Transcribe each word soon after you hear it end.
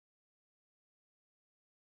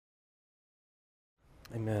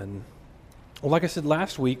Amen. Well, like I said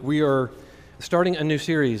last week, we are starting a new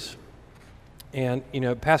series. And,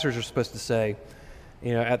 pastors are supposed to say,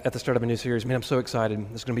 at the start of a new series, man, I'm so excited.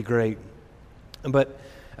 It's going to be great. But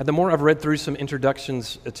the more I've read through some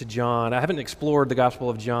introductions to John, I haven't explored the Gospel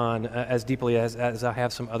of John as deeply as I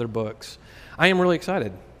have some other books. I am really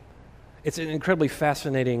excited. It's an incredibly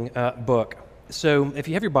fascinating book. So if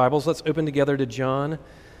you have your Bibles, let's open together to John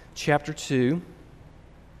chapter 2.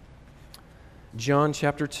 John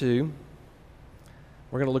chapter 2.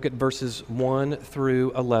 We're going to look at verses 1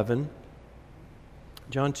 through 11.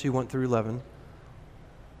 John 2, 1 through 11.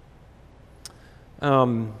 I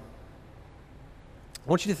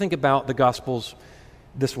want you to think about the Gospels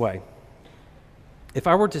this way. If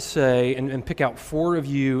I were to say, and pick out 4 of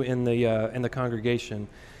you in the congregation,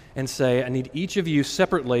 and say, I need each of you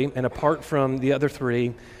separately and apart from the other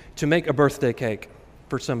 3 to make a birthday cake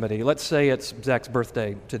for somebody. Let's say it's Zach's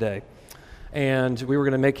birthday today, and we were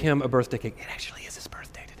going to make him a birthday cake. It actually is his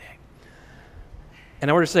birthday today.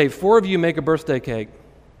 And I were to say, 4 of you make a birthday cake,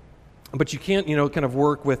 but you can't, kind of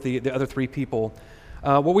work with the other 3 people.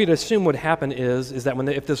 What we'd assume would happen is that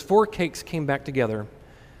if those 4 cakes came back together,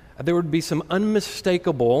 there would be some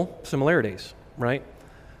unmistakable similarities, right?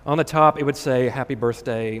 On the top, it would say, Happy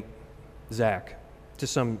Birthday, Zach, to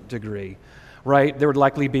some degree, right? There would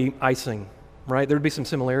likely be icing, right? There would be some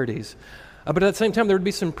similarities. But at the same time, there would be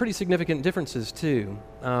some pretty significant differences, too.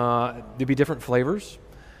 There'd be different flavors,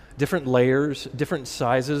 different layers, different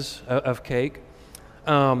sizes of cake.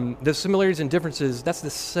 The similarities and differences, that's the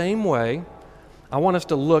same way I want us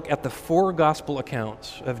to look at the 4 gospel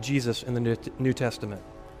accounts of Jesus in the New Testament.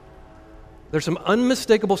 There's some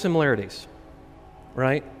unmistakable similarities,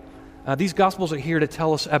 right? These gospels are here to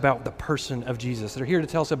tell us about the person of Jesus. They're here to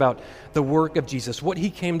tell us about the work of Jesus, what he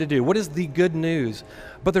came to do, what is the good news.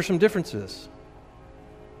 But there's some differences.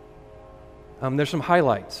 There's some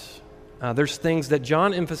highlights. There's things that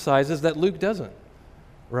John emphasizes that Luke doesn't,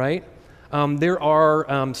 right? There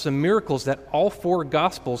are some miracles that all 4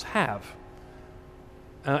 gospels have.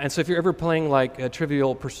 And so if you're ever playing like a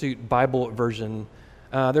Trivial Pursuit Bible version,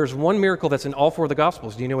 there's one miracle that's in all 4 of the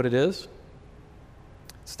gospels. Do you know what it is?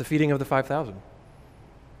 It's the feeding of the 5,000.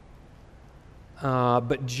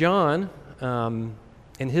 But John,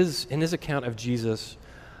 in his account of Jesus,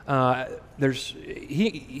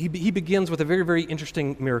 he begins with a very, very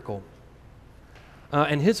interesting miracle.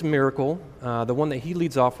 And his miracle, the one that he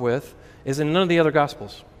leads off with, is in none of the other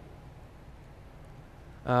Gospels.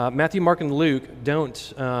 Matthew, Mark, and Luke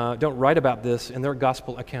don't write about this in their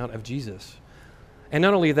Gospel account of Jesus. And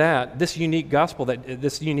not only that, this unique miracle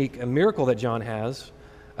that John has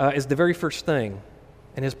is the very first thing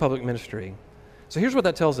in his public ministry. So here's what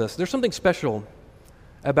that tells us. There's something special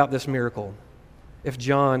about this miracle if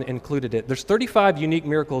John included it. There's 35 unique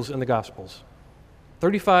miracles in the Gospels.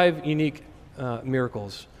 35 unique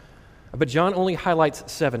miracles. But John only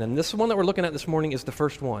highlights 7, and this one that we're looking at this morning is the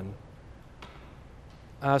first one.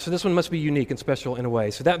 So this one must be unique and special in a way.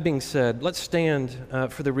 So that being said, let's stand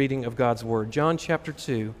for the reading of God's Word. John chapter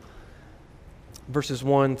 2, verses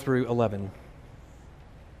 1 through 11.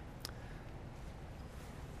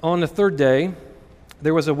 On the 3rd day,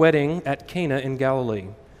 there was a wedding at Cana in Galilee,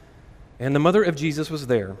 and the mother of Jesus was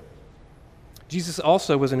there. Jesus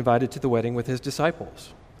also was invited to the wedding with his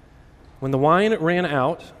disciples. When the wine ran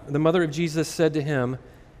out, the mother of Jesus said to him,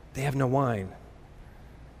 "They have no wine."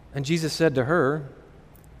 And Jesus said to her,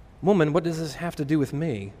 "Woman, what does this have to do with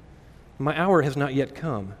me? My hour has not yet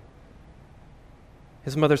come."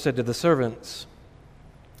 His mother said to the servants,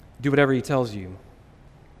 "Do whatever he tells you."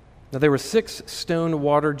 Now there were 6 stone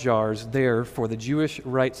water jars there for the Jewish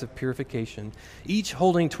rites of purification, each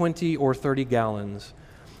holding 20 or 30 gallons.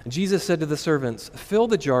 And Jesus said to the servants, "Fill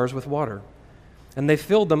the jars with water." And they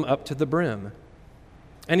filled them up to the brim.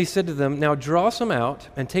 And he said to them, "Now draw some out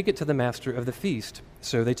and take it to the master of the feast."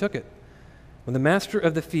 So they took it. When the master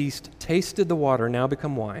of the feast tasted the water, now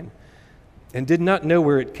become wine, and did not know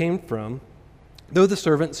where it came from, though the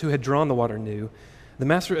servants who had drawn the water knew, the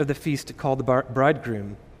master of the feast called the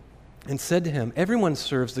bridegroom and said to him, "Everyone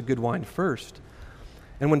serves the good wine first,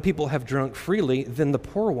 and when people have drunk freely, then the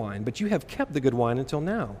poor wine, but you have kept the good wine until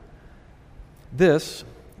now." This,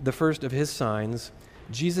 the first of his signs,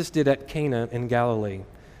 Jesus did at Cana in Galilee,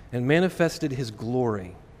 and manifested his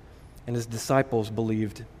glory, and his disciples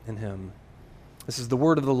believed in him. This is the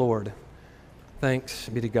word of the Lord. Thanks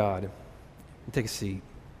be to God. Take a seat.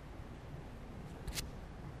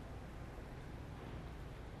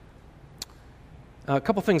 A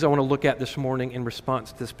couple things I want to look at this morning in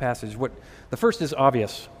response to this passage. The first is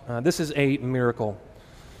obvious. This is a miracle.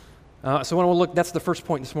 So when we'll look, that's the first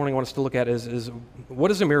point this morning I want us to look at is what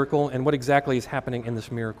is a miracle and what exactly is happening in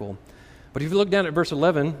this miracle. But if you look down at verse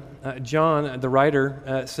 11, John, the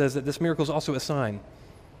writer, says that this miracle is also a sign.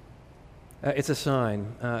 It's a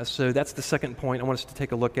sign. So that's the second point I want us to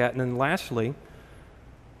take a look at. And then lastly,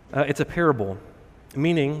 it's a parable,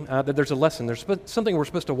 meaning that there's a lesson. There's something we're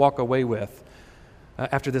supposed to walk away with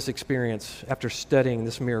after this experience, after studying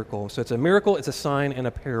this miracle. So it's a miracle, it's a sign, and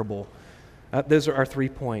a parable. Those are our 3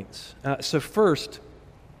 points. So first,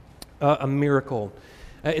 a miracle.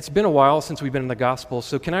 It's been a while since we've been in the gospel,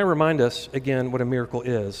 so can I remind us again what a miracle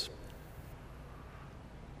is?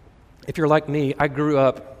 If you're like me, I grew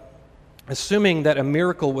up assuming that a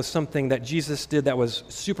miracle was something that Jesus did that was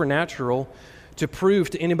supernatural to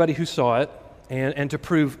prove to anybody who saw it and to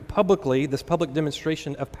prove publicly, this public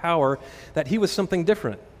demonstration of power, that he was something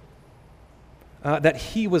different, that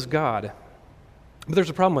he was God. But there's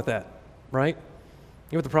a problem with that. Right?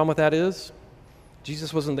 You know what the problem with that is?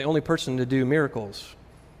 Jesus wasn't the only person to do miracles.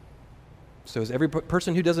 So is every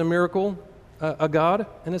person who does a miracle a God,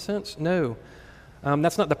 in a sense? No.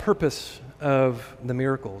 That's not the purpose of the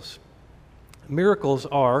miracles. Miracles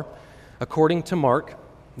are, according to Mark,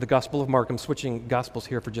 the Gospel of Mark, I'm switching Gospels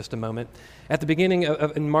here for just a moment. At the beginning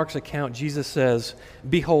in Mark's account, Jesus says,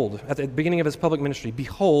 "Behold," at the beginning of his public ministry,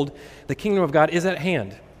 "Behold, the kingdom of God is at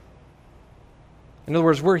hand." In other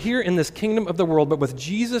words, we're here in this kingdom of the world, but with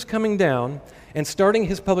Jesus coming down and starting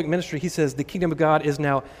his public ministry, he says the kingdom of God is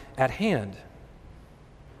now at hand.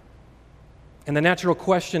 And the natural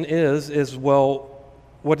question is, well,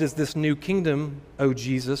 what does this new kingdom, O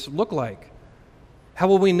Jesus, look like? How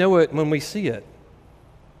will we know it when we see it?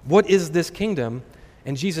 What is this kingdom?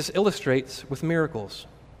 And Jesus illustrates with miracles.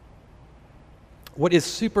 What is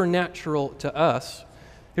supernatural to us?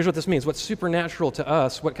 Here's what this means. What's supernatural to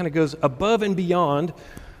us, what kind of goes above and beyond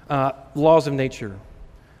laws of nature,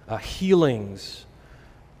 healings,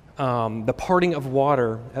 the parting of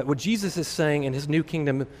water. What Jesus is saying in his new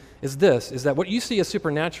kingdom is this, is that what you see as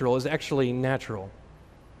supernatural is actually natural.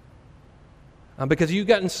 Because you've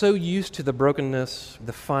gotten so used to the brokenness,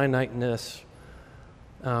 the finiteness,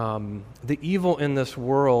 the evil in this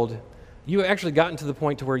world, you've actually gotten to the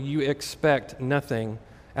point to where you expect nothing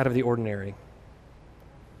out of the ordinary.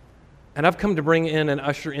 And I've come to bring in and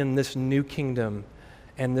usher in this new kingdom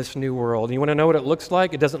and this new world. And you want to know what it looks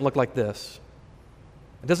like? It doesn't look like this.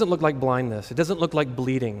 It doesn't look like blindness. It doesn't look like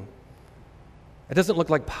bleeding. It doesn't look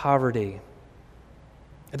like poverty.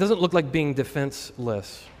 It doesn't look like being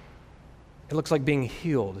defenseless. It looks like being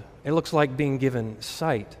healed. It looks like being given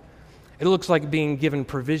sight. It looks like being given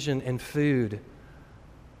provision and food.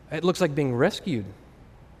 It looks like being rescued.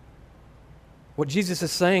 What Jesus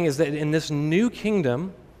is saying is that in this new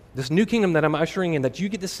kingdom that I'm ushering in, that you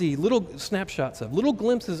get to see little snapshots of, little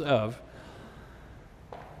glimpses of,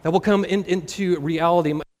 that will come into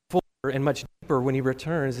reality much fuller and much deeper when he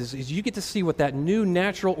returns, is you get to see what that new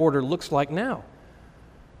natural order looks like now.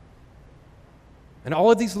 And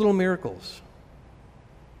all of these little miracles,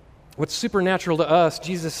 what's supernatural to us,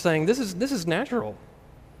 Jesus is saying, this is natural.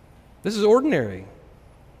 This is ordinary.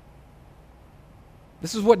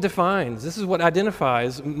 This is what defines, this is what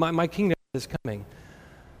identifies my kingdom is coming.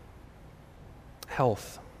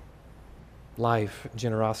 Health, life,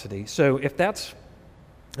 generosity. So if that's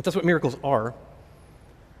what miracles are,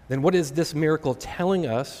 then what is this miracle telling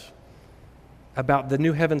us about the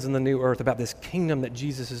new heavens and the new earth, about this kingdom that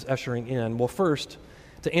Jesus is ushering in? Well, first,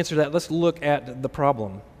 to answer that, let's look at the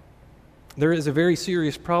problem. There is a very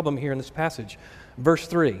serious problem here in this passage. Verse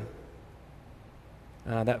 3,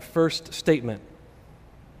 that first statement,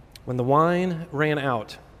 when the wine ran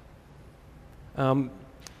out.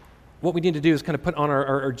 What we need to do is kind of put on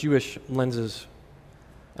our Jewish lenses,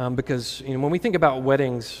 because when we think about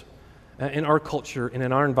weddings in our culture and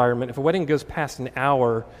in our environment, if a wedding goes past an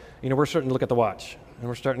hour, we're starting to look at the watch, and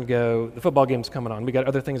we're starting to go, the football game's coming on. We got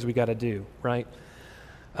other things we got to do, right?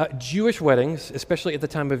 Jewish weddings, especially at the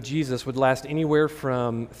time of Jesus, would last anywhere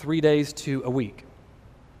from 3 days to a week.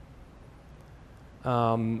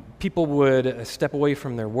 People would step away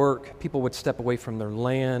from their work. People would step away from their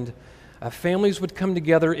land. Families would come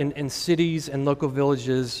together in cities and local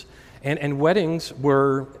villages, and weddings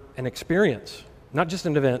were an experience, not just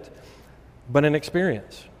an event, but an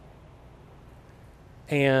experience.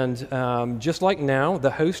 And just like now,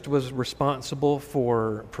 the host was responsible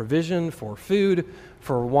for provision, for food,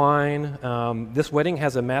 for wine. This wedding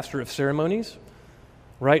has a master of ceremonies,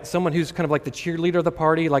 right? Someone who's kind of like the cheerleader of the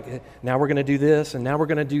party, like now we're going to do this and now we're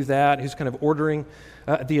going to do that, who's kind of ordering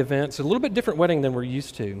the event. It's a little bit different wedding than we're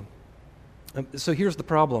used to. So here's the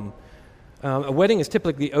problem. A wedding is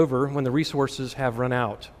typically over when the resources have run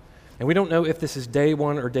out. And we don't know if this is day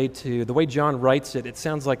 1 or day 2. The way John writes it, it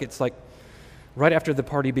sounds like it's like right after the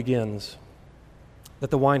party begins, that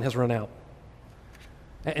the wine has run out.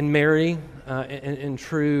 And Mary, in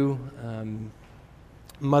true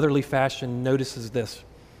motherly fashion, notices this.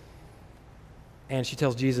 And she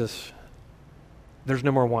tells Jesus, there's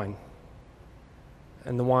no more wine.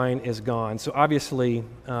 And the wine is gone. So obviously,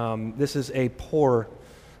 this is a poor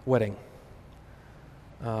wedding.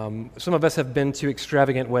 Some of us have been to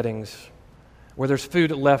extravagant weddings where there's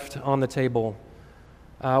food left on the table,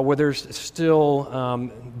 where there's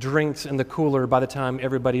still drinks in the cooler by the time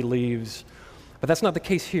everybody leaves. But that's not the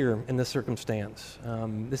case here in this circumstance.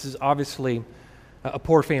 This is obviously a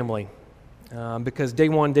poor family because day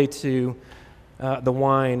 1, day 2, the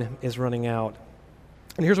wine is running out.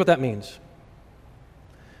 And here's what that means.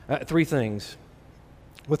 3 things.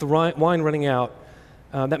 With the wine running out,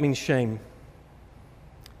 that means shame.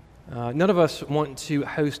 None of us want to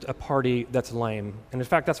host a party that's lame. And in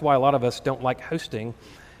fact, that's why a lot of us don't like hosting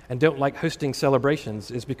and don't like hosting celebrations,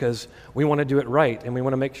 is because we want to do it right and we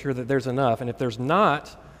want to make sure that there's enough. And if there's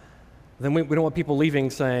not, then we don't want people leaving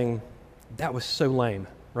saying, that was so lame,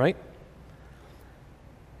 right?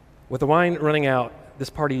 With the wine running out, this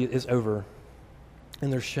party is over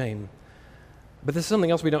and there's shame. But this is something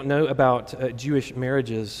else we don't know about Jewish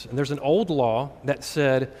marriages. And there's an old law that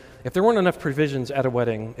said if there weren't enough provisions at a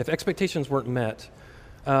wedding, if expectations weren't met,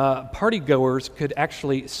 party goers could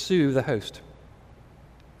actually sue the host.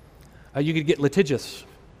 You could get litigious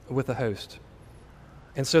with the host.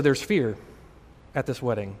 And so there's fear at this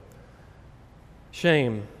wedding.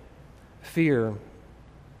 Shame, fear.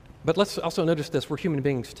 But let's also notice this, we're human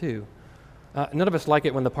beings too. None of us like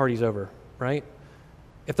it when the party's over, right?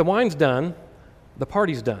 If the wine's done, the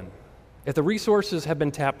party's done. If the resources have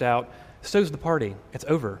been tapped out, so's the party. It's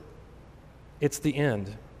over. It's the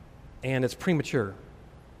end. And it's premature.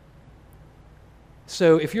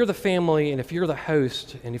 So if you're the family and if you're the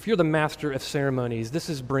host and if you're the master of ceremonies, this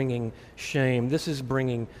is bringing shame. This is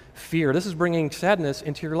bringing fear. This is bringing sadness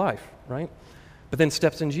into your life, right? But then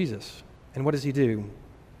steps in Jesus. And what does he do?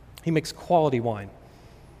 He makes quality wine.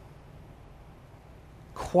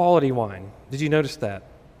 Quality wine. Did you notice that?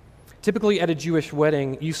 Typically at a Jewish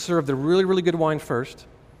wedding, you serve the really, really good wine first,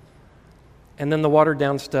 and then the watered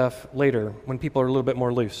down stuff later when people are a little bit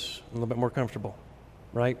more loose, a little bit more comfortable,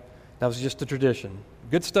 right? That was just a tradition.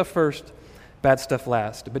 Good stuff first, bad stuff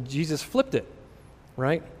last. But Jesus flipped it,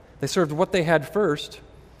 right? They served what they had first,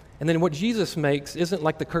 and then what Jesus makes isn't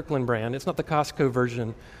like the Kirkland brand. It's not the Costco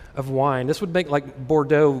version of wine. This would make like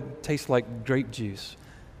Bordeaux taste like grape juice,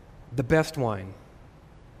 the best wine.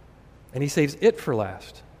 And he saves it for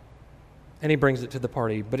last. And he brings it to the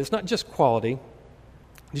party. But it's not just quality.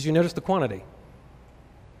 Did you notice the quantity?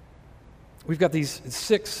 We've got these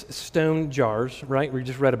 6 stone jars, right? We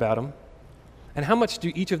just read about them. And how much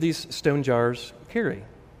do each of these stone jars carry?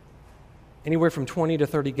 Anywhere from 20 to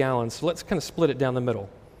 30 gallons. So let's kind of split it down the middle.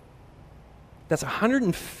 That's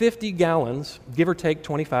 150 gallons, give or take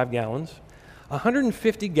 25 gallons,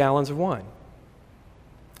 150 gallons of wine.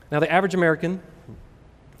 Now, the average American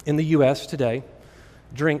in the U.S. today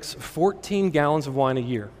drinks 14 gallons of wine a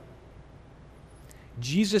year.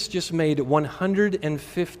 Jesus just made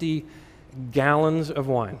 150 gallons of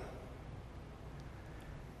wine.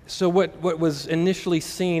 So what was initially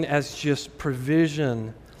seen as just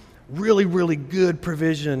provision, really, really good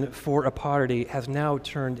provision for a party, has now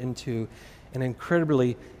turned into an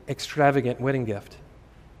incredibly extravagant wedding gift.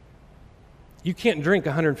 You can't drink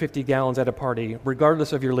 150 gallons at a party,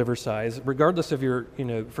 regardless of your liver size, regardless of your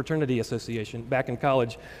fraternity association. Back in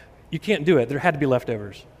college, you can't do it. There had to be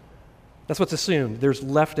leftovers. That's what's assumed. There's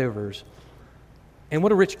leftovers. And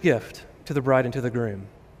what a rich gift to the bride and to the groom,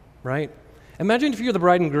 right? Imagine if you're the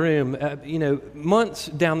bride and groom, months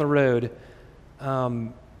down the road,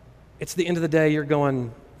 it's the end of the day, you're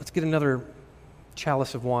going, let's get another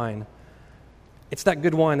chalice of wine. It's that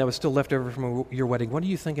good wine that was still left over from your wedding. What are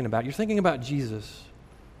you thinking about? You're thinking about Jesus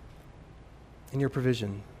and your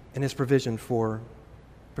provision and his provision for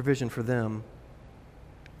them.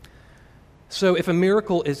 So if a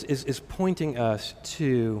miracle is pointing us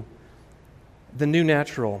to the new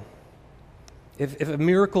natural, if a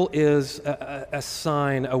miracle is a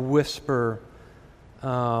sign, a whisper,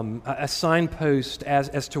 a signpost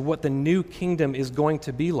as to what the new kingdom is going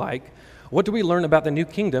to be like, what do we learn about the new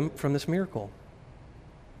kingdom from this miracle?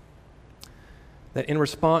 That in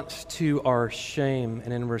response to our shame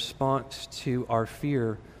and in response to our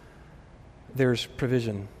fear, there's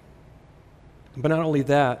provision. But not only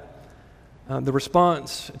that, the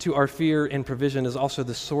response to our fear and provision is also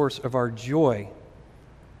the source of our joy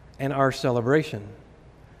and our celebration.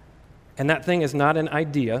 And that thing is not an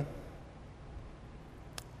idea.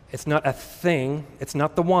 It's not a thing. It's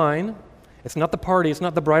not the wine. It's not the party. It's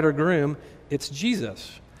not the bride or groom. It's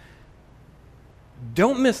Jesus.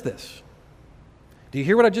 Don't miss this. Do you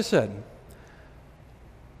hear what I just said?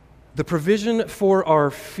 The provision for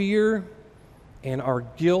our fear and our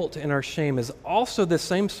guilt and our shame is also the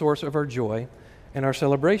same source of our joy and our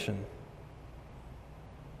celebration.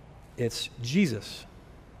 It's Jesus.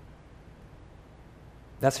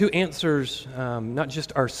 That's who answers not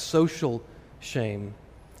just our social shame,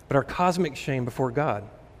 but our cosmic shame before God.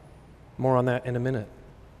 More on that in a minute.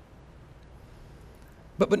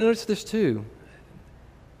 But notice this too.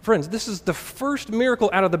 Friends, this is the first miracle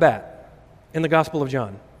out of the bat in the Gospel of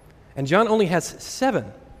John. And John only has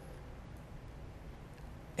 7.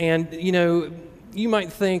 And, you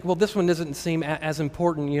might think, well, this one doesn't seem as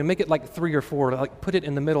important. Make it like 3 or 4, like put it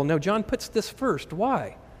in the middle. No, John puts this first.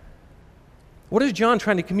 Why? What is John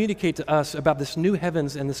trying to communicate to us about this new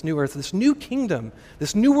heavens and this new earth, this new kingdom,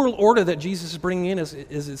 this new world order that Jesus is bringing in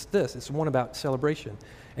is this. It's one about celebration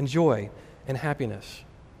and joy and happiness.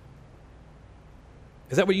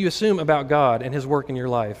 Is that what you assume about God and his work in your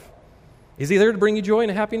life? Is he there to bring you joy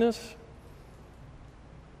and happiness?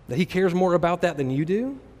 That he cares more about that than you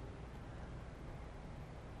do?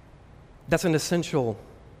 That's an essential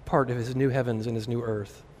part of his new heavens and his new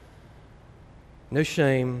earth. No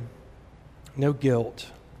shame, no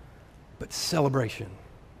guilt, but celebration,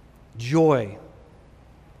 joy,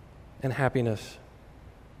 and happiness.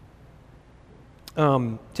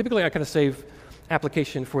 Typically, I kind of save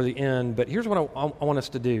application for the end, but here's what I want us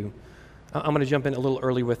to do. I'm going to jump in a little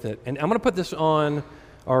early with it, and I'm going to put this on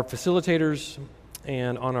our facilitators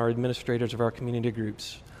and on our administrators of our community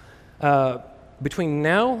groups. Between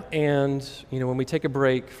now and when we take a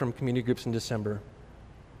break from community groups in December,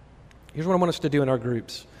 here's what I want us to do in our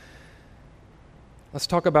groups. Let's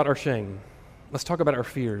talk about our shame. Let's talk about our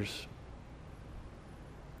fears.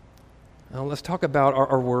 Let's talk about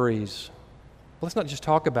our worries. Let's not just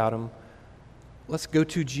talk about them. Let's go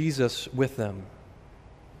to Jesus with them.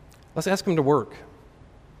 Let's ask him to work.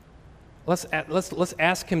 Let's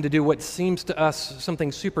ask him to do what seems to us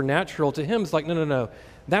something supernatural. To him, it's like, no.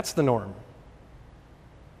 That's the norm.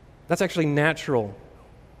 That's actually natural.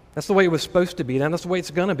 That's the way it was supposed to be, and that's the way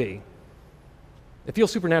it's going to be. It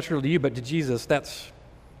feels supernatural to you, but to Jesus, it's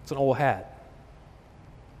an old hat.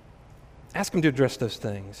 Ask him to address those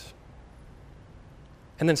things.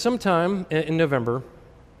 And then sometime in November,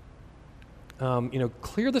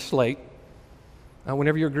 clear the slate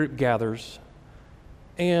whenever your group gathers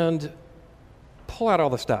and pull out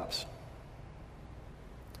all the stops.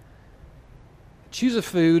 Choose a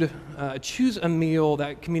food, choose a meal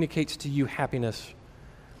that communicates to you happiness.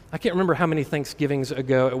 I can't remember how many Thanksgivings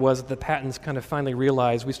ago it was that the Pattons kind of finally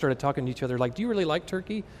realized, we started talking to each other like, do you really like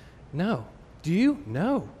turkey? No. Do you?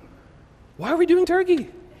 No. Why are we doing turkey?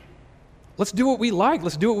 Let's do what we like.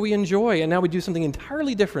 Let's do what we enjoy. And now we do something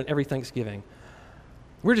entirely different every Thanksgiving.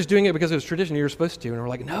 We're just doing it because it was tradition you were supposed to. And we're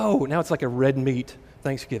like, no, now it's like a red meat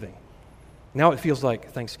Thanksgiving. Now it feels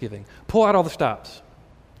like Thanksgiving. Pull out all the stops.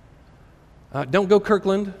 Don't go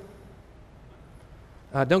Kirkland.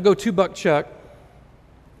 Don't go 2-Buck Chuck.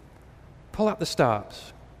 Pull out the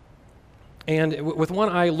stops. And with one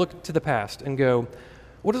eye, look to the past and go,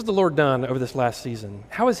 what has the Lord done over this last season?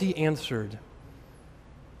 How has he answered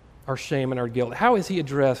our shame and our guilt? How has he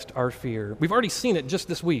addressed our fear? We've already seen it just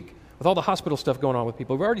this week with all the hospital stuff going on with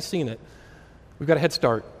people. We've already seen it. We've got a head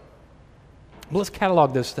start. But let's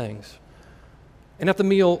catalog those things. And at the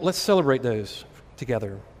meal, let's celebrate those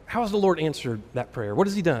together. How has the Lord answered that prayer? What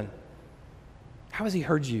has he done? How has he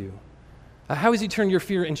heard you? How has he turned your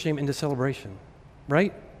fear and shame into celebration?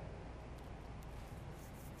 Right?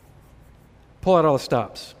 Pull out all the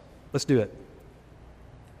stops. Let's do it.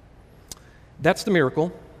 That's the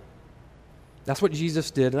miracle. That's what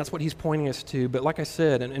Jesus did, and that's what he's pointing us to. But like I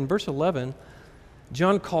said, in verse 11,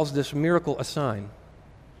 John calls this miracle a sign.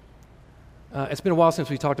 It's been a while since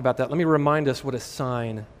we talked about that. Let me remind us what a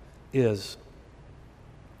sign is.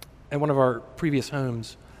 At one of our previous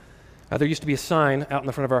homes, there used to be a sign out in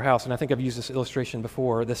the front of our house, and I think I've used this illustration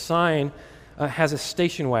before. The sign has a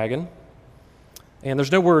station wagon, and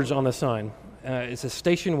there's no words on the sign. It's a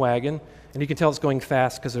station wagon, and you can tell it's going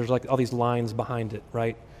fast because there's like all these lines behind it,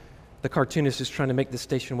 right? The cartoonist is trying to make the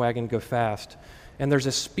station wagon go fast. And there's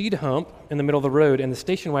a speed hump in the middle of the road, and the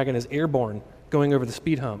station wagon is airborne going over the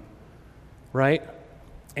speed hump, right?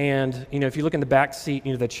 And, if you look in the back seat,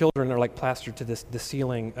 the children are like plastered to the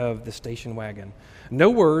ceiling of the station wagon. No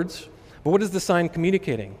words, but what is the sign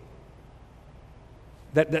communicating?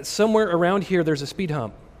 That somewhere around here there's a speed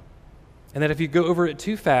hump. And that if you go over it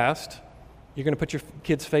too fast, you're going to put your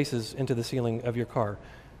kids' faces into the ceiling of your car.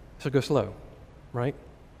 So go slow, right?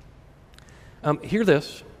 Hear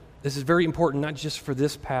this. This is very important, not just for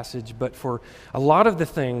this passage, but for a lot of the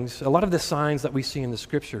things, a lot of the signs that we see in the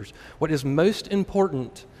Scriptures. What is most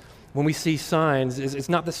important when we see signs is it's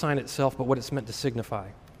not the sign itself, but what it's meant to signify.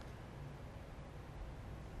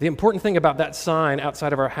 The important thing about that sign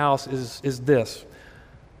outside of our house is this.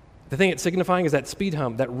 The thing it's signifying is that speed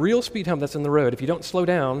hump, that real speed hump that's in the road. If you don't slow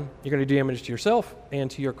down, you're going to do damage to yourself and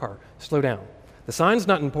to your car. Slow down. The sign's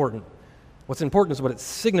not important. What's important is what it's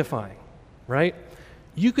signifying, right?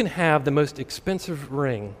 You can have the most expensive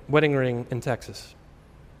ring, wedding ring in Texas,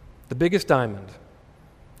 the biggest diamond,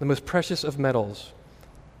 the most precious of metals.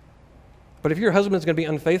 But if your husband's going to be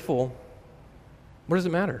unfaithful, what does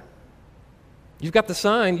it matter? You've got the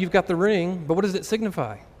sign, you've got the ring, but what does it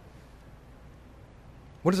signify?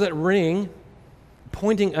 What is that ring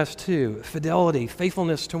pointing us to? Fidelity,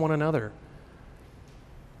 faithfulness to one another.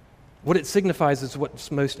 What it signifies is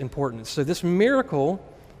what's most important. So this miracle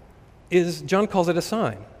is, John calls it a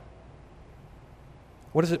sign.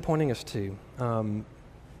 What is it pointing us to?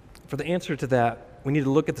 For the answer to that, we need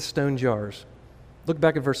to look at the stone jars. Look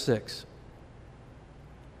back at verse 6.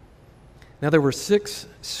 Now there were 6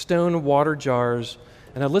 stone water jars,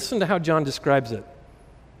 and now listen to how John describes it.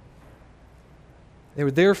 They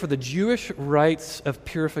were there for the Jewish rites of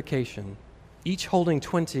purification, each holding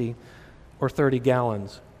 20 or 30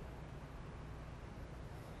 gallons.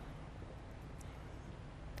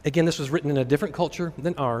 Again, this was written in a different culture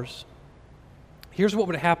than ours. Here's what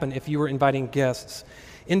would happen if you were inviting guests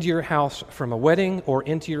into your house from a wedding or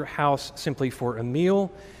into your house simply for a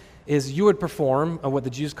meal, is you would perform what the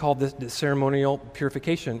Jews called the ceremonial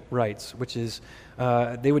purification rites, which is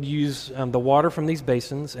they would use the water from these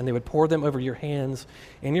basins and they would pour them over your hands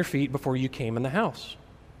and your feet before you came in the house,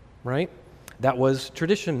 right? That was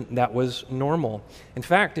tradition. That was normal. In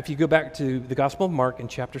fact, if you go back to the Gospel of Mark in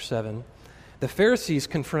chapter 7, the Pharisees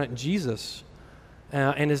confront Jesus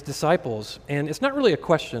and his disciples, and it's not really a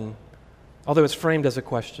question, although it's framed as a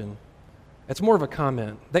question. It's more of a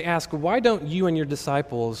comment. They ask, why don't you and your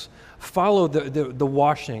disciples follow the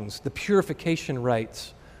washings, the purification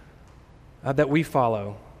rites that we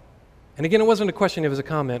follow? And again, it wasn't a question, it was a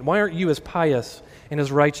comment. Why aren't you as pious and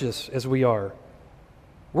as righteous as we are?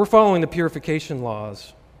 We're following the purification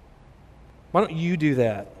laws. Why don't you do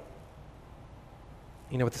that?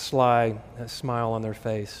 With a sly smile on their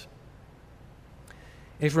face.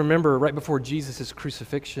 And if you remember, right before Jesus'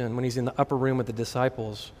 crucifixion, when he's in the upper room with the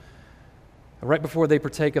disciples, right before they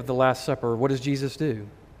partake of the Last Supper, what does Jesus do?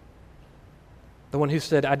 The one who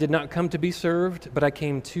said, I did not come to be served, but I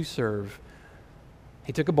came to serve.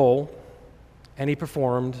 He took a bowl and he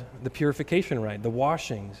performed the purification rite, the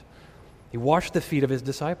washings. He washed the feet of his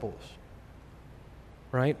disciples,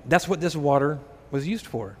 right? That's what this water was used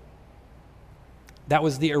for. That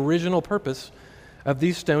was the original purpose of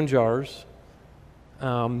these stone jars,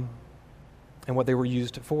 and what they were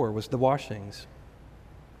used for was the washings.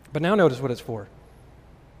 But now notice what it's for.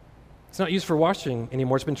 It's not used for washing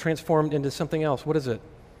anymore. It's been transformed into something else. What is it?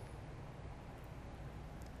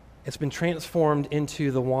 It's been transformed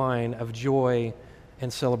into the wine of joy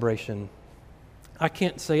and celebration. I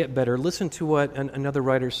can't say it better. Listen to what another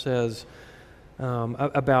writer says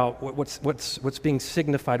about what's being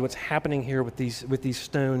signified, what's happening here with these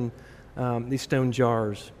stone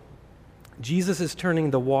jars. Jesus is turning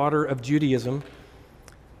the water of Judaism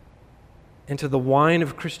into the wine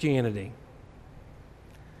of Christianity.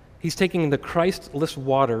 He's taking the Christless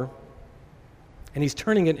water and he's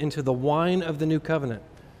turning it into the wine of the new covenant.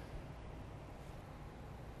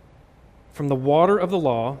 From the water of the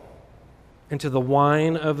law into the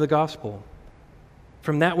wine of the gospel.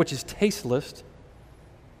 From that which is tasteless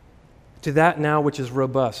to that now which is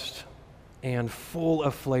robust and full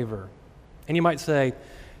of flavor. And you might say,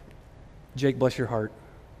 Jake, bless your heart,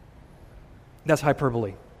 that's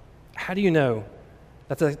hyperbole. How do you know?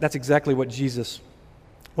 That's exactly what Jesus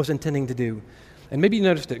was intending to do. And maybe you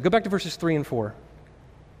noticed it. Go back to verses 3 and 4.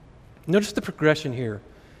 Notice the progression here.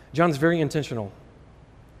 John's very intentional.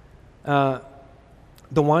 The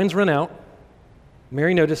wine's run out.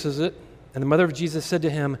 Mary notices it. And the mother of Jesus said to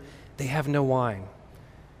him, they have no wine.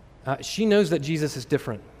 She knows that Jesus is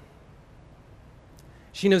different.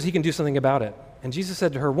 She knows he can do something about it. And Jesus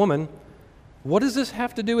said to her, woman, what does this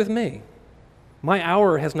have to do with me? My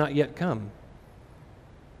hour has not yet come.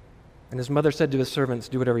 And his mother said to his servants,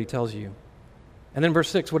 do whatever he tells you. And then verse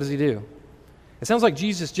 6, what does he do? It sounds like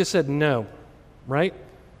Jesus just said no, right?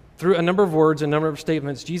 Through a number of words, a number of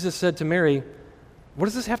statements, Jesus said to Mary, what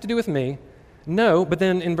does this have to do with me? No, but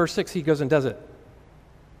then in verse 6, he goes and does it.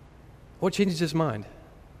 What changes his mind?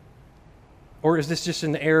 Or is this just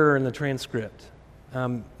an error in the transcript?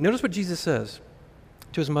 Notice what Jesus says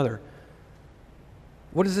to his mother.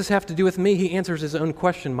 What does this have to do with me? He answers his own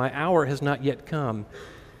question. My hour has not yet come.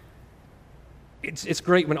 It's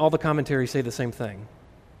great when all the commentaries say the same thing.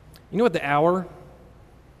 You know what the hour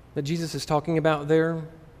that Jesus is talking about there?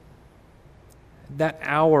 That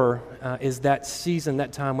hour is that season,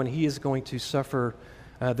 that time when he is going to suffer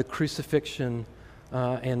the crucifixion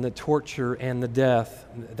and the torture and the death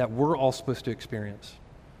that we're all supposed to experience.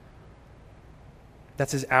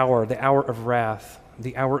 That's his hour, the hour of wrath,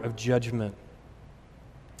 the hour of judgment,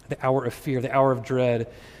 the hour of fear, the hour of dread,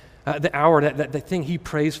 the hour, that the thing he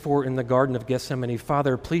prays for in the Garden of Gethsemane.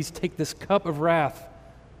 Father, please take this cup of wrath,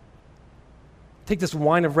 take this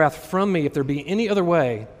wine of wrath from me if there be any other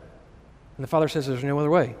way. And the Father says there's no other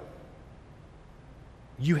way.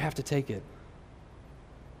 You have to take it.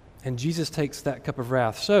 And Jesus takes that cup of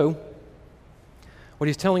wrath. So, what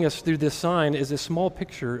he's telling us through this sign is a small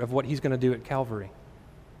picture of what he's going to do at Calvary.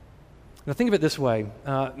 Now think of it this way.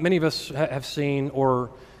 Many of us have seen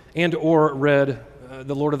or read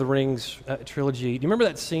the Lord of the Rings trilogy. Do you remember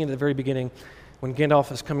that scene at the very beginning when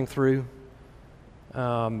Gandalf is coming through?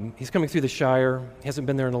 He's coming through the Shire. He hasn't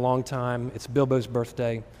been there in a long time. It's Bilbo's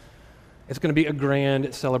birthday. It's going to be a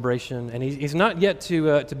grand celebration. And he's not yet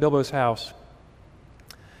to Bilbo's house.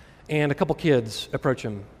 And a couple kids approach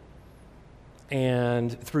him.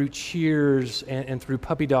 And through cheers and through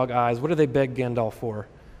puppy dog eyes, what do they beg Gandalf for?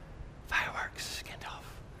 Fireworks, Gandalf.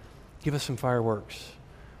 Give us some fireworks.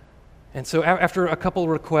 And so after a couple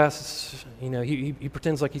requests, he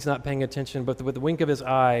pretends like he's not paying attention, but with the wink of his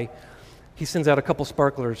eye, he sends out a couple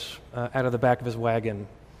sparklers out of the back of his wagon.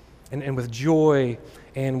 And with joy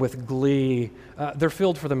and with glee, they're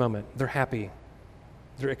filled for the moment. They're happy.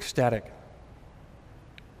 They're ecstatic.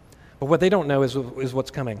 But what they don't know is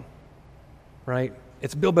what's coming, right?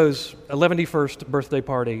 It's Bilbo's 11th birthday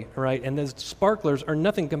party, right? And those sparklers are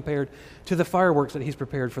nothing compared to the fireworks that he's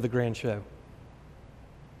prepared for the grand show.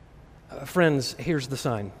 Friends, here's the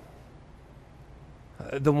sign.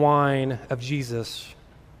 The wine of Jesus,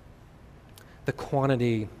 the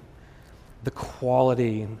quantity, the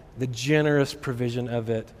quality, the generous provision of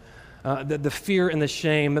it, the fear and the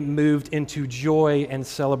shame moved into joy and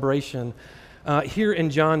celebration. Here in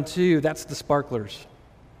John 2, that's the sparklers.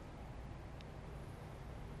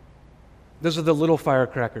 Those are the little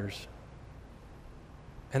firecrackers.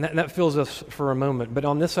 And that fills us for a moment. But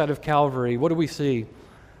on this side of Calvary, what do we see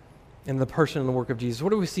in the person and the work of Jesus? What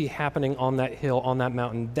do we see happening on that hill, on that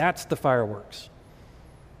mountain? That's the fireworks.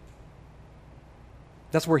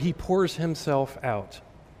 That's where he pours himself out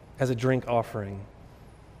as a drink offering.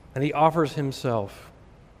 And he offers himself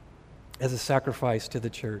as a sacrifice to the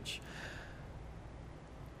church.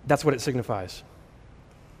 That's what it signifies.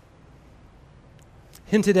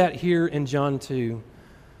 Hinted at here in John 2,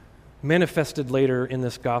 manifested later in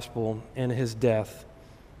this gospel in his death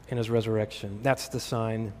and his resurrection. That's the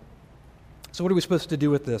sign. So what are we supposed to do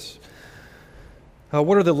with this?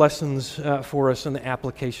 What are the lessons for us in the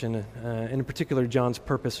application, in particular John's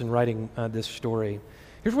purpose in writing this story?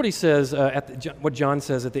 Here's what he says, what John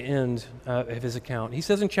says at the end of his account. He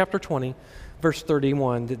says in chapter 20, verse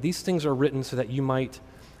 31, that these things are written so that you might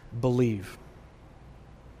believe.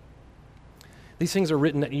 These things are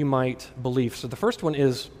written that you might believe. So the first one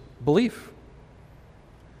is belief.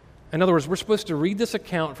 In other words, we're supposed to read this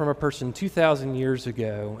account from a person 2,000 years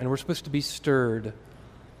ago, and we're supposed to be stirred. And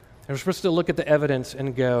we're supposed to look at the evidence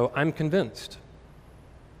and go, I'm convinced.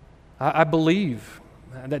 I believe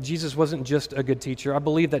that Jesus wasn't just a good teacher. I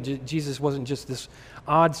believe that Jesus wasn't just this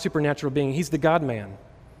odd supernatural being. He's the God-man.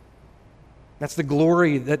 That's the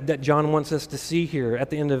glory that John wants us to see here at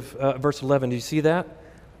the end of verse 11. Do you see that?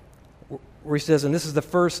 Where he says, and this is the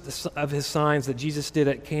first of his signs that Jesus did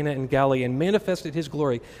at Cana in Galilee and manifested his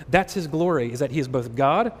glory. That's his glory, is that he is both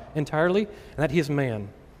God entirely and that he is man.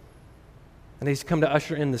 And he's come to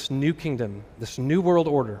usher in this new kingdom, this new world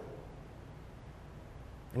order.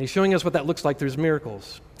 And he's showing us what that looks like through his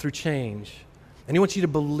miracles, through change. And he wants you to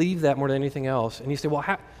believe that more than anything else. And you say, well,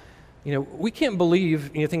 how? We can't believe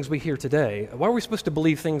things we hear today. Why are we supposed to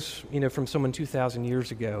believe things from someone 2,000 years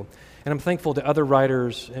ago? And I'm thankful to other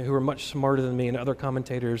writers who are much smarter than me and other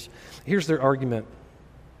commentators. Here's their argument.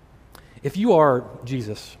 If you are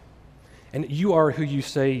Jesus, and you are who you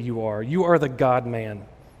say you are the God-man,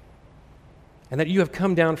 and that you have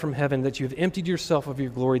come down from heaven, that you have emptied yourself of your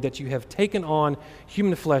glory, that you have taken on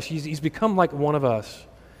human flesh, he's become like one of us,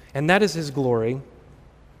 and that is his glory,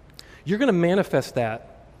 you're going to manifest that.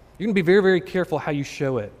 You're going to be very, very careful how you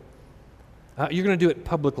show it. You're going to do it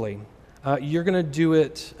publicly. You're going to do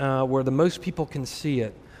it where the most people can see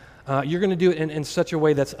it. You're going to do it in such a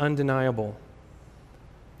way that's undeniable.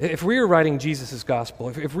 If we are writing Jesus' gospel,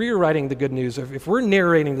 if we are writing the good news, if we're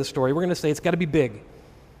narrating the story, we're going to say it's got to be big.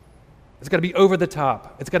 It's got to be over the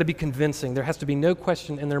top. It's got to be convincing. There has to be no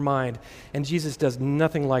question in their mind. And Jesus does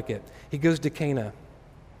nothing like it. He goes to Cana.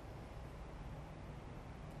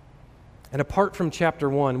 And apart from chapter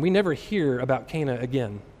 1, we never hear about Cana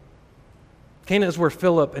again. Cana is where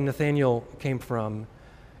Philip and Nathanael came from.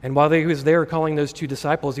 And while he was there calling those two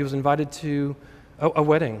disciples, he was invited to a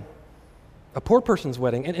wedding, a poor person's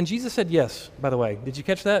wedding. And Jesus said yes, by the way. Did you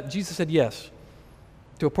catch that? Jesus said yes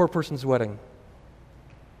to a poor person's wedding.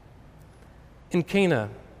 In Cana,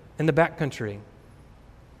 in the backcountry,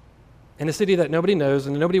 in a city that nobody knows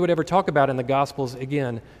and nobody would ever talk about in the Gospels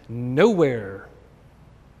again, nowheresville,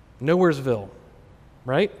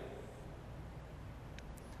 right?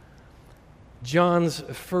 John's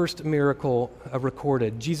first miracle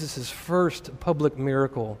recorded, Jesus' first public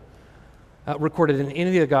miracle recorded in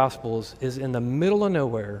any of the Gospels, is in the middle of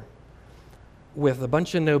nowhere with a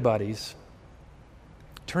bunch of nobodies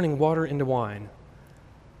turning water into wine.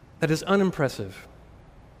 That is unimpressive.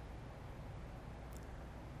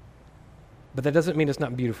 But that doesn't mean it's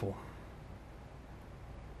not beautiful.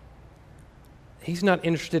 He's not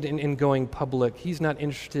interested in going public. He's not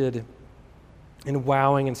interested in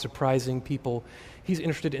wowing and surprising people. He's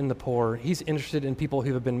interested in the poor. He's interested in people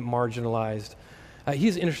who have been marginalized.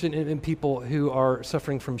 He's interested in people who are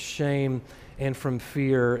suffering from shame and from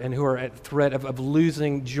fear and who are at threat of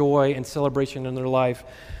losing joy and celebration in their life.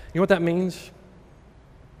 You know what that means?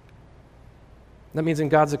 That means in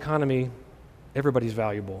God's economy, everybody's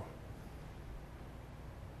valuable.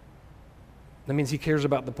 That means he cares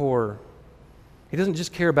about the poor. He doesn't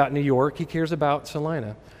just care about New York, he cares about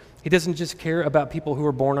Salina. He doesn't just care about people who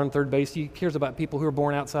are born on third base, he cares about people who are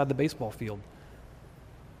born outside the baseball field.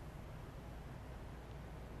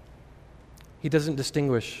 He doesn't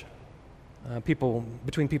distinguish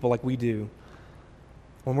between people like we do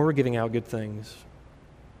when we're giving out good things.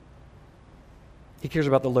 He cares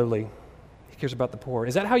about the lowly. He cares about the poor.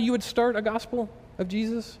 Is that how you would start a gospel of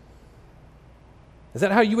Jesus? Is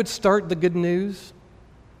that how you would start the good news?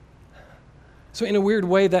 So in a weird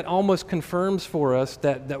way, that almost confirms for us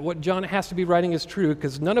that what John has to be writing is true,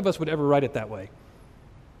 because none of us would ever write it that way.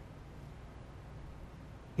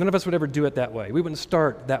 None of us would ever do it that way. We wouldn't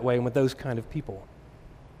start that way and with those kind of people.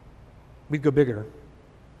 We'd go bigger.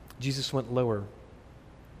 Jesus went lower.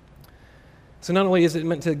 So not only is it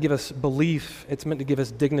meant to give us belief, it's meant to give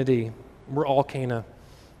us dignity. We're all Cana.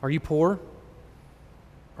 Are you poor?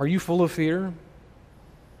 Are you full of fear?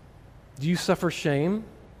 Do you suffer shame?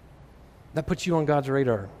 That puts you on God's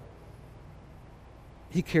radar.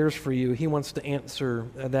 He cares for you. He wants to answer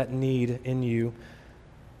that need in you.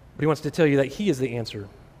 But he wants to tell you that he is the answer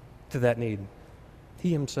to that need.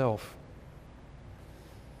 He himself.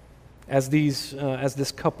 As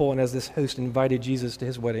this couple and as this host invited Jesus to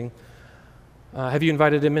his wedding, have you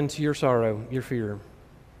invited him into your sorrow, your fear?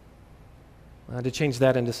 To change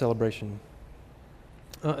that into celebration.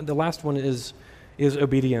 The last one is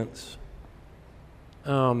obedience.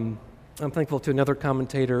 I'm thankful to another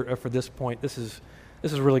commentator for this point. This is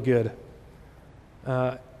really good.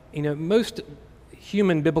 Most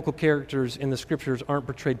human biblical characters in the scriptures aren't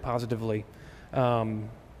portrayed positively.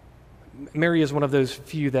 Mary is one of those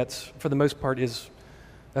few that's, for the most part, is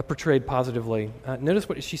portrayed positively. Notice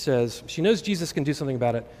what she says. She knows Jesus can do something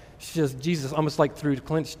about it. She says, Jesus, almost like through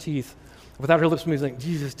clenched teeth, without her lips moving, like,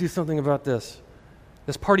 Jesus, do something about this.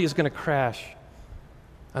 This party is going to crash.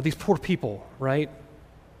 These poor people, right?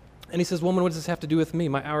 And he says, woman, what does this have to do with me?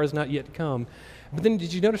 My hour has not yet come. But then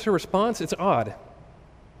did you notice her response? It's odd.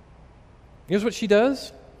 Here's what she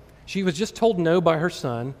does. She was just told no by her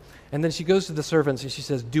son, and then she goes to the servants and she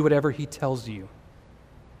says, do whatever he tells you.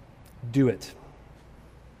 Do it.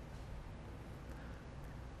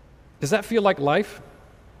 Does that feel like life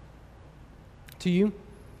to you?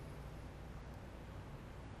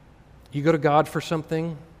 You go to God for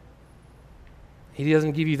something. He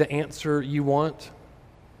doesn't give you the answer you want.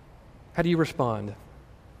 How do you respond?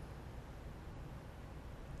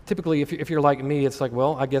 Typically, if you're like me, it's like,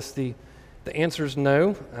 well, I guess the answer is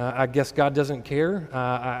no. I guess God doesn't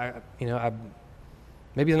care.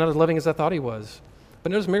 Maybe he's not as loving as I thought he was.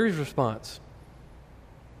 But notice Mary's response.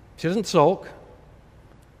 She doesn't sulk.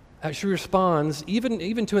 She responds,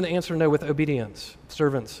 even to an answer no, with obedience.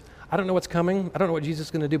 Servants, I don't know what's coming. I don't know what Jesus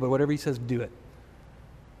is going to do, but whatever he says, do it.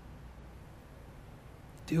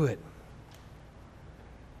 Do it.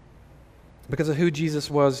 Because of who Jesus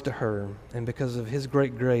was to her and because of his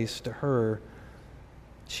great grace to her,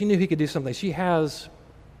 she knew he could do something. She has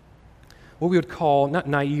what we would call not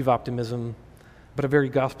naive optimism, but a very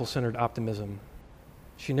gospel-centered optimism.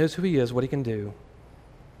 She knows who he is, what he can do.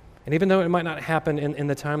 And even though it might not happen in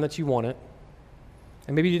the time that you want it,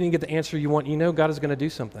 and maybe you didn't get the answer you want, you know God is going to do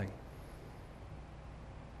something.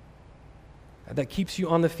 that keeps you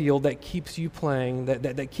on the field, that keeps you playing,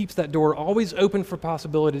 that keeps that door always open for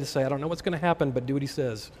possibility to say, I don't know what's going to happen, but do what he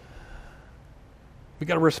says. We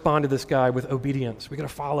got to respond to this guy with obedience. We got to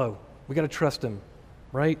follow. We got to trust him,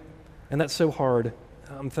 right? And that's so hard.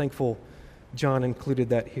 I'm thankful John included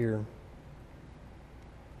that here.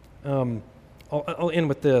 I'll end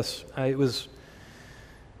with this. It was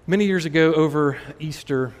many years ago over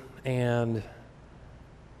Easter, and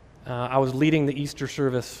I was leading the Easter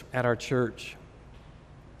service at our church.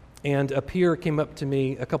 And a peer came up to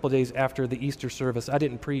me a couple days after the Easter service. I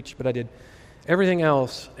didn't preach, but I did everything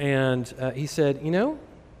else. And he said,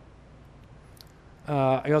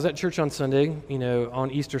 I was at church on Sunday,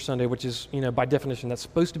 on Easter Sunday, which is, by definition, that's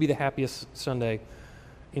supposed to be the happiest Sunday,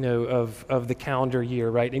 of the calendar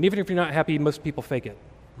year, right? And even if you're not happy, most people fake it,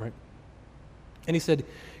 right? And he said,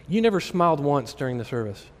 you never smiled once during the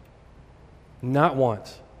service. Not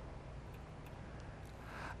once.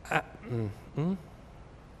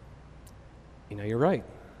 You're right.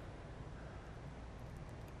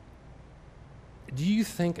 Do you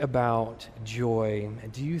think about joy?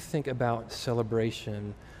 Do you think about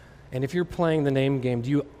celebration? And if you're playing the name game, do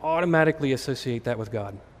you automatically associate that with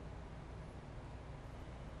God?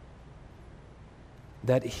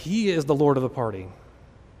 That He is the Lord of the party.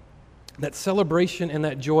 That celebration and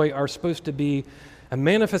that joy are supposed to be a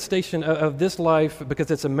manifestation of this life, because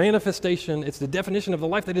it's a manifestation, it's the definition of the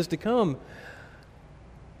life that is to come.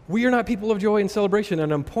 We are not people of joy and celebration,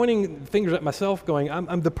 and I'm pointing fingers at myself going,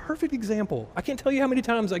 I'm the perfect example. I can't tell you how many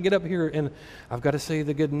times I get up here and I've got to say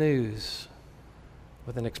the good news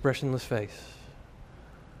with an expressionless face.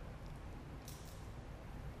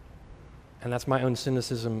 And that's my own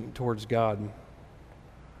cynicism towards God.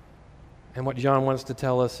 And what John wants to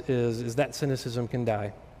tell us is that cynicism can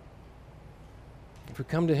die. If we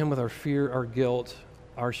come to Him with our fear, our guilt,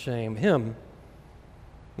 our shame, Him,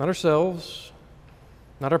 not ourselves,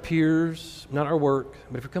 not our peers, not our work,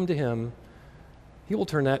 but if we come to Him, He will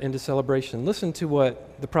turn that into celebration. Listen to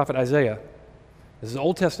what the prophet Isaiah, this is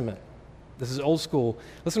Old Testament, this is old school.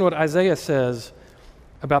 Listen to what Isaiah says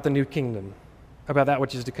about the new kingdom, about that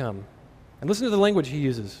which is to come. And listen to the language he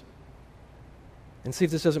uses. And see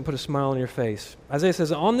if this doesn't put a smile on your face. Isaiah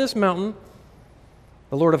says, on this mountain,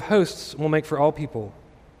 the Lord of hosts will make for all people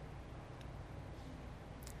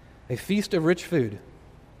a feast of rich food,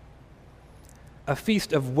 a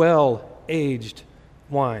feast of well-aged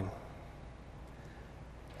wine,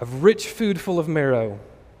 of rich food full of marrow,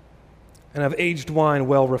 and of aged wine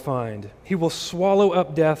well refined. He will swallow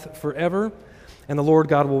up death forever, and the Lord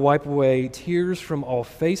God will wipe away tears from all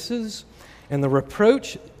faces, and the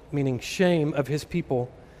reproach, meaning shame, of His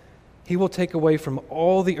people, He will take away from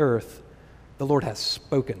all the earth. The Lord has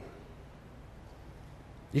spoken.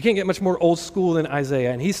 You can't get much more old school than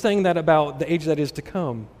Isaiah, and he's saying that about the age that is to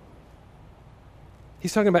come.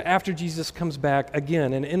 He's talking about after Jesus comes back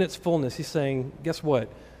again, and in its fullness, he's saying, guess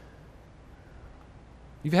what?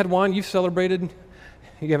 You've had wine, you've celebrated.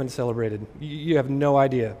 You haven't celebrated. You have no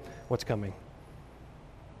idea what's coming.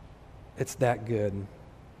 It's that good.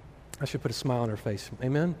 I should put a smile on her face.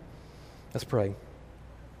 Amen? Let's pray.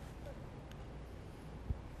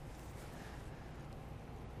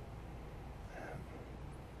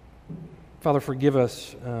 Father, forgive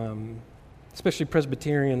us, especially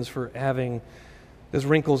Presbyterians, for having those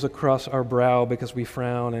wrinkles across our brow because we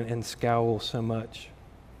frown and scowl so much.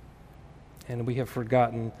 And we have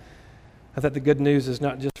forgotten that the good news is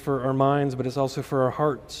not just for our minds, but it's also for our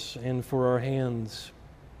hearts and for our hands.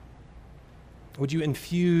 Would you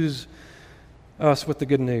infuse us with the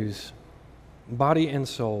good news, body and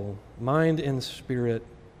soul, mind and spirit?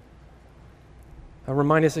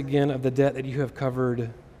 Remind us again of the debt that you have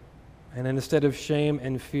covered. And instead of shame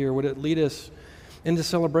and fear, would it lead us into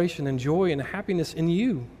celebration and joy and happiness in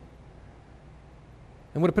you?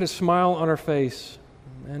 And would it put a smile on our face,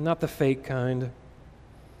 and not the fake kind?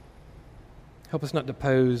 Help us not to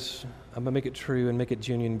pose, but make it true and make it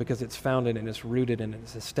genuine, because it's founded and it's rooted and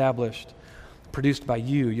it's established, produced by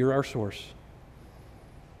you. You're our source.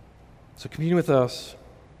 So commune with us.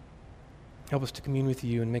 Help us to commune with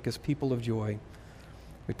you and make us people of joy.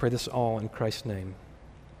 We pray this all in Christ's name.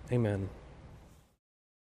 Amen.